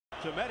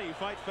To many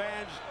fight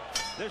fans,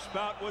 this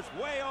bout was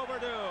way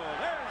overdue.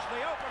 There's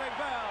the opening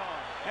bell,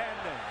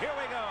 and here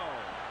we go.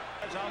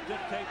 As I'll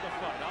dictate the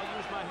fight, I'll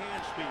use my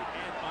hand speed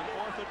and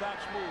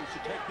unorthodox moves to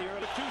take the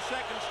early 2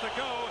 seconds to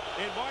go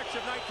in March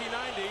of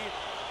 1990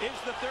 is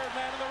the third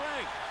man in the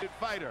ring.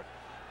 Fighter.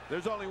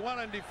 There's only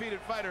one undefeated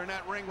fighter in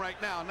that ring right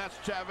now, and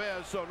that's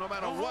Chavez. So no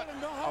matter what,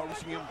 I'll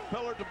risk him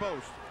pillar to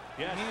post.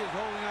 Yes. He is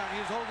holding on. He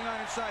is holding on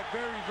inside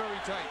very,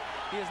 very tight.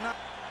 He is not.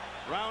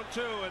 Round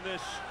 2 in this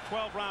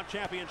 12-round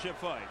championship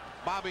fight.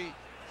 Bobby,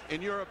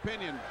 in your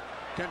opinion,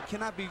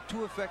 cannot be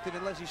too effective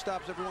unless he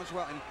stops every once in a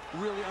while and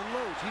really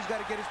unloads. He's got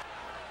to get his...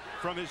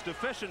 From his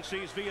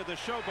deficiencies via the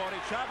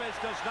showboating, Chavez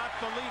does not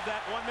believe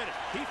that 1 minute.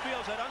 He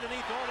feels that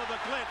underneath all of the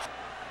glitz.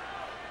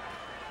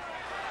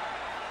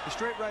 The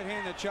straight right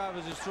hand that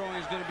Chavez is throwing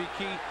is going to be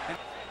key. And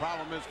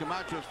problem is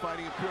Camacho is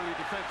fighting a purely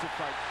defensive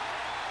fight.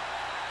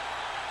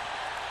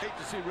 Hate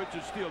to see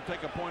Richard Steele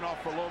take a point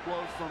off for low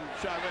blows from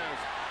Chavez.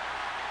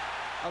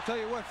 I'll tell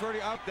you what,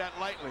 Freddie, out that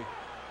lightly.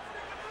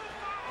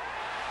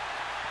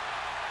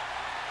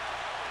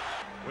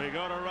 We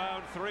go to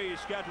round 3,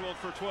 scheduled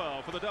for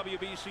 12 for the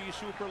WBC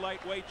Super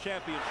Lightweight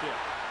Championship.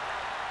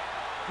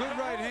 Good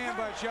right hand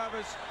by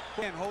Chavez.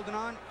 And holding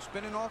on,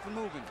 spinning off and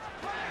moving.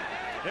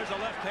 There's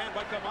a left hand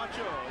by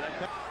Camacho.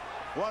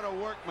 What a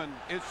workman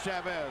is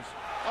Chavez.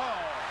 Oh,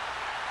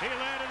 he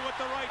landed with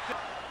the right.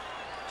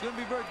 It's going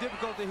to be very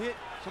difficult to hit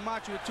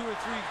Camacho with 2 or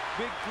 3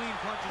 big clean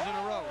punches in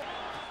a row.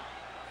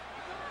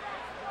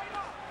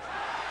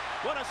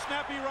 What a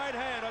snappy right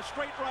hand, a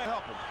straight right.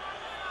 Help him.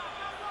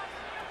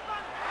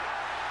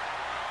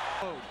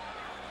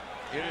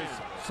 It is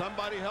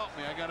somebody help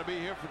me. I got to be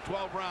here for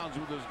 12 rounds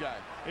with this guy.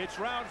 It's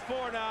round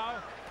 4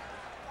 now.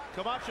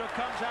 Camacho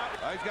comes out.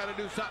 He's got to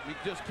do something. He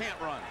just can't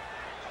run.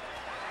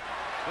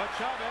 But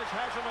Chavez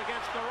has him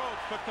against the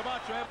ropes. But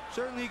Camacho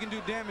certainly he can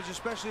do damage,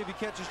 especially if he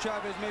catches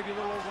Chavez maybe a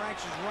little over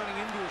anxious running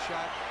into a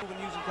shot, even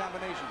using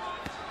combinations.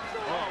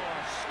 Oh, a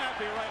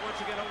snappy right once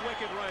again, a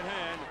wicked right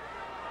hand.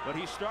 But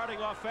he's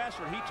starting off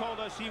faster. He told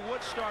us he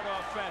would start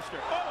off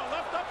faster. Oh, a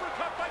left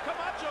uppercut by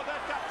Camacho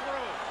that got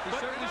through.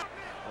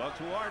 Well,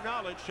 to our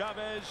knowledge,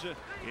 Chavez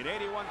in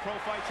 81 pro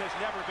fights has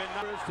never been.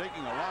 He's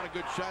taking a lot of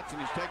good shots, and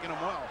he's taking them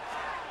well.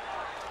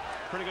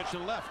 Pretty good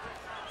to the left.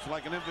 It's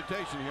like an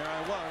invitation. Here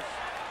I was.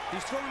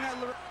 He's throwing that.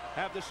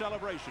 Have the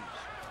celebrations.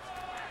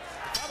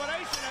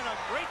 Combination and a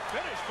great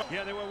finish.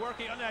 Yeah, they were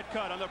working on that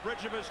cut on the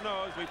bridge of his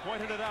nose. We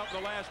pointed it out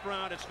in the last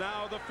round. It's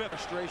now the 5th.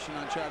 Frustration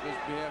on Chavez's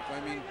behalf.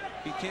 I mean,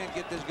 he can't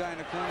get this guy in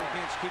the corner.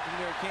 Can't keep him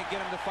there. Can't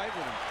get him to fight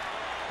with him.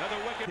 Another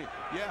wicket.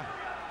 Yeah.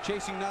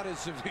 Chasing not as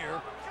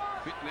severe.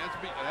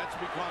 That's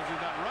because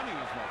he's not running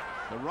as much.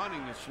 The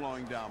running is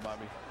slowing down,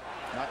 Bobby.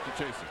 Not the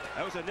chasing.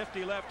 That was a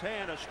nifty left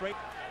hand, a straight.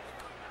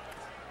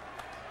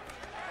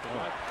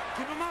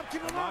 Keep him up,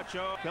 keep him up.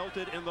 Macho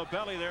pelted in the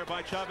belly there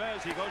by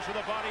Chavez. He goes to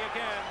the body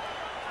again.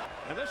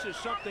 And this is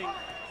something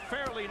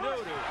fairly new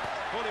to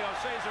Julio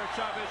Cesar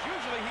Chavez.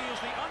 Usually he is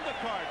the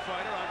undercard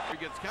fighter. He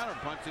gets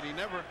counterpunched and he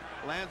never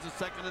lands the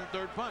second and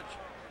third punch.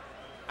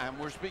 And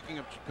we're speaking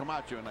of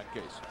Camacho in that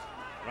case.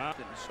 Wow.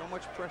 So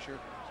much pressure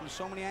from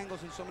so many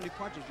angles and so many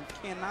punches. You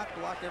cannot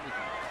block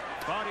everything.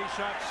 Body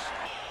shots.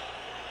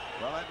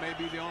 Well, that may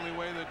be the only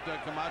way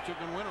that Camacho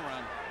can win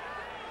around.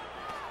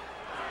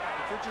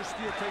 If Richard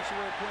Steele takes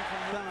away a point from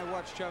the time I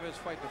watched Chavez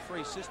fight, the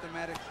phrase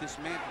systematic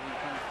dismantling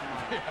comes to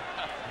mind.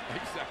 Yeah,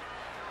 exactly.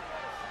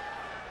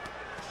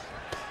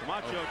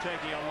 Camacho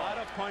taking a lot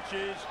of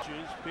punches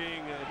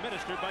being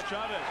administered by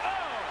Chavez.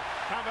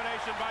 Oh!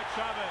 Combination by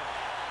Chavez.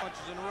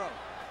 Punches in a row.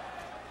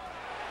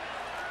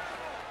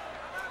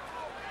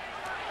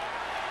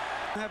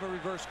 Have a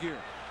reverse gear.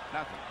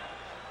 Nothing.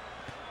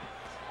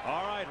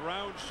 All right,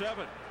 round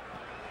 7.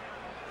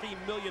 $50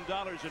 million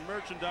in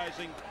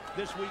merchandising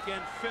this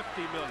weekend.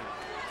 $50 million.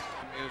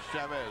 Is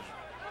Chavez.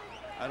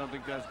 I don't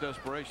think that's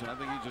desperation. I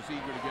think he's just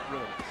eager to get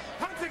rid of it.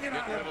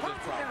 Get rid of this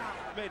problem.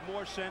 Made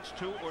more sense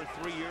 2 or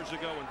 3 years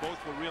ago when both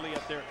were really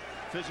at their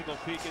physical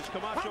peak. Is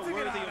Camacho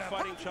worthy of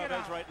fighting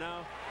Chavez right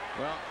now?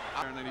 Well,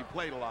 and he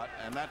played a lot,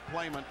 and that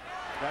playing that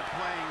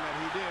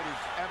he did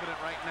is evident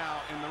right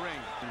now in the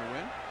ring. In the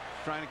win,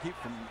 trying to keep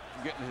from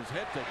getting his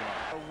head taken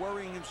off.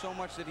 Worrying him so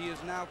much that he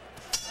has now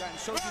gotten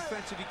so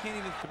defensive he can't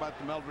even think about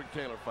the Meldrick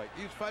Taylor fight.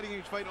 He's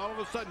fighting, all of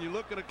a sudden you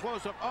look at a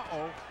close-up,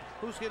 uh-oh,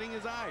 who's hitting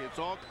his eye? It's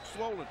all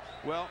swollen.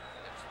 Well,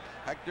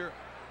 Hector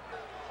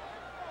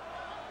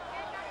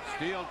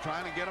Steele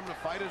trying to get him to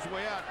fight his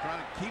way out,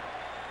 trying to keep.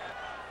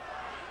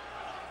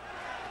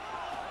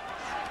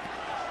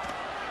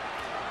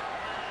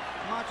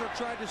 Camacho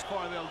tried to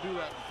score. They'll do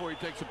that before he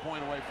takes a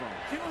point away from him.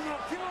 Keep him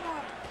up, keep him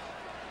up.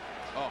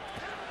 Oh,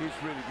 he's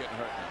really getting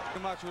hurt now.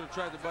 Camacho would have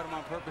tried to butt him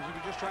on purpose. He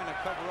was just trying to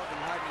cover up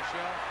and hide in the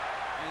shell.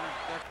 And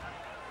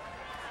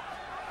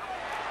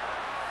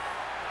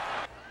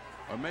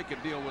or make a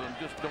deal with him.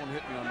 Just don't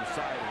hit me on the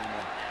side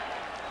anymore.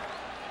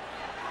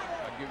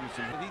 I'll give you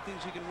some. He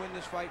thinks he can win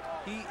this fight.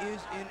 He is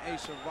in a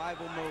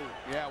survival mode.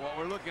 Yeah, what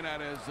we're looking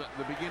at is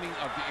the beginning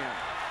of the end.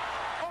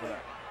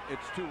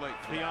 it's too late.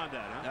 Beyond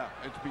that, huh?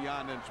 Yeah, it's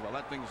beyond insult.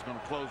 That thing's going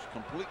to close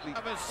completely.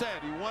 Chavez said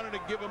he wanted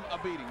to give him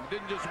a beating. He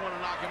didn't just want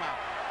to knock him out.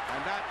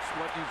 And that's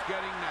what he's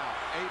getting now,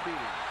 a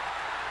beating.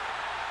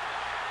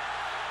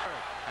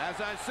 As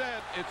I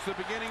said, it's the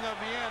beginning of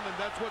the end, and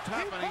that's what's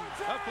happening.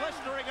 A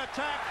blistering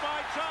attack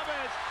by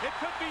Chavez. It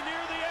could be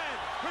near the end.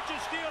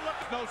 Richard Steele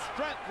looking. No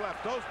strength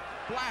left. Those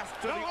blasts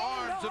to the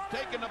arms have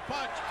taken the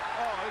punch.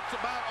 Oh, it's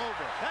about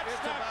over. That's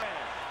it's not about.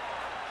 bad.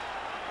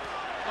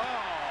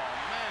 Oh,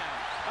 man.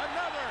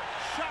 Another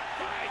shot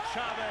by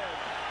Chavez.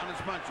 On his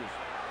punches.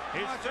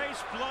 His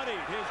face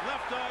bloodied. His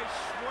left eye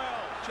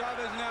swelled.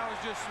 Chavez now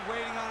is just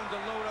waiting on him to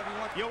load up.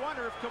 You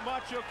wonder if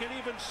Camacho can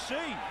even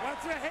see.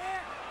 What's a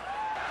hit?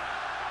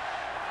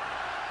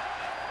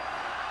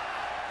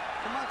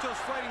 Camacho's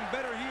fighting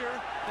better here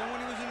than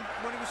when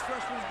he was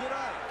fresh with his good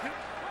eye.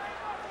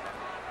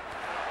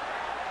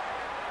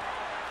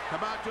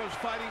 Camacho's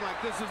fighting like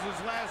this is his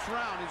last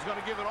round. He's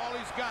going to give it all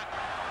he's got.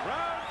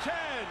 Round 10.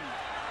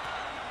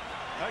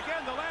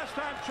 Again, the last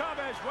time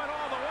Chavez went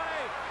all the way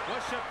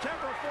was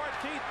September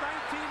 14th,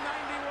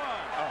 1991.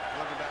 Oh,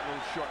 look at that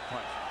little short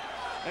punch.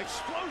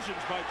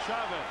 Explosions by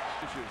Chavez.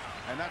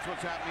 And that's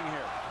what's happening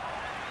here.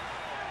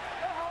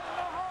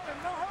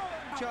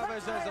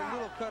 Chavez has a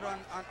little cut on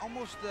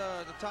almost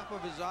the top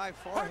of his eye,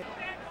 forehead.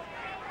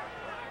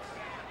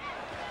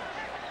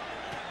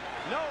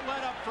 No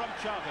let up from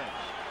Chavez.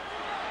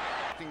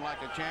 Acting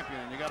like a champion,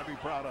 and you got to be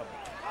proud of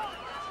it.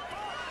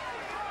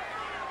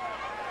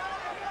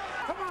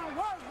 Come on,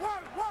 work.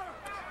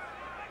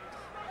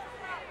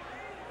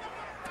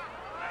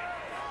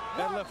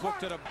 That left hook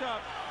to the...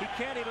 He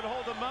can't even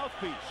hold the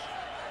mouthpiece.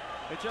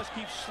 It just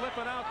keeps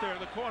slipping out there in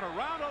the corner.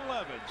 Round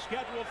 11,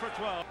 scheduled for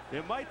 12.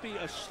 There might be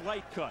a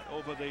slight cut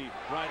over the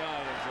right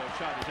eye of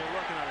Chavez. They're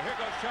working on it. Here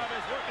goes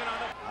Chavez working on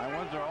it. I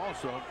wonder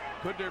also,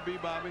 could there be,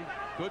 Bobby?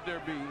 Could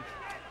there be,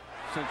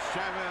 since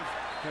Chavez...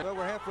 Well,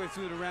 we're halfway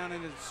through the round,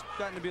 and it's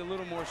gotten to be a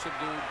little more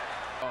subdued.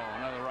 Oh,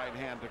 another right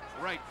hand,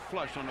 right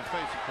flush on the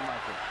face of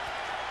Camacho.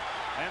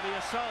 And the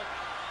assault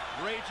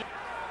raging.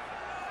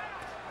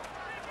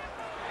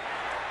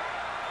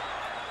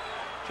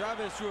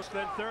 Chavez threw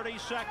Then 30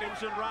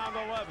 seconds in round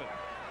 11.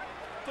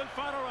 The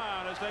final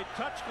round as they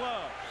touch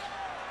gloves.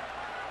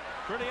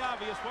 Pretty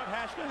obvious what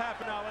has to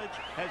happen. Knowledge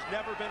has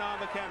never been on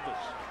the canvas.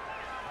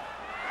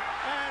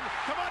 And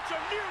Camacho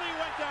nearly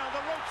went down.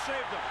 The rope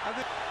saved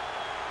him.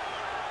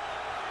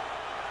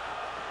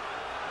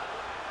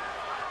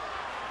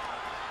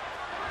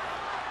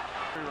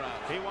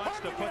 He wants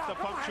to put the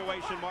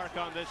punctuation mark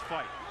on this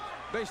fight.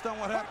 based on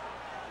what happened.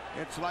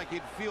 It's like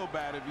he'd feel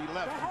bad if he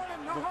left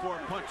before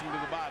punching to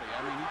the body. I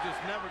mean, he just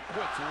never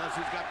quits unless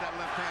he's got that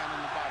left hand in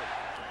the body.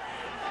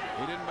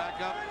 He didn't back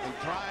up. He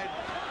tried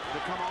to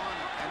come on,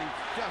 and he's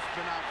just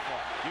been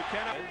outfought. You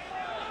cannot.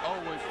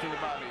 Always to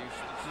the body.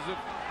 It's as if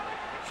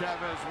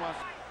Chavez wants.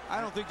 I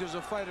don't think there's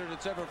a fighter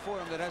that's ever fought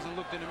him that hasn't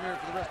looked in the mirror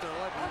for the rest of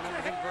their life and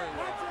remembered him very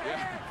well.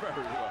 Yeah,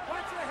 very well.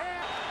 Watch your head.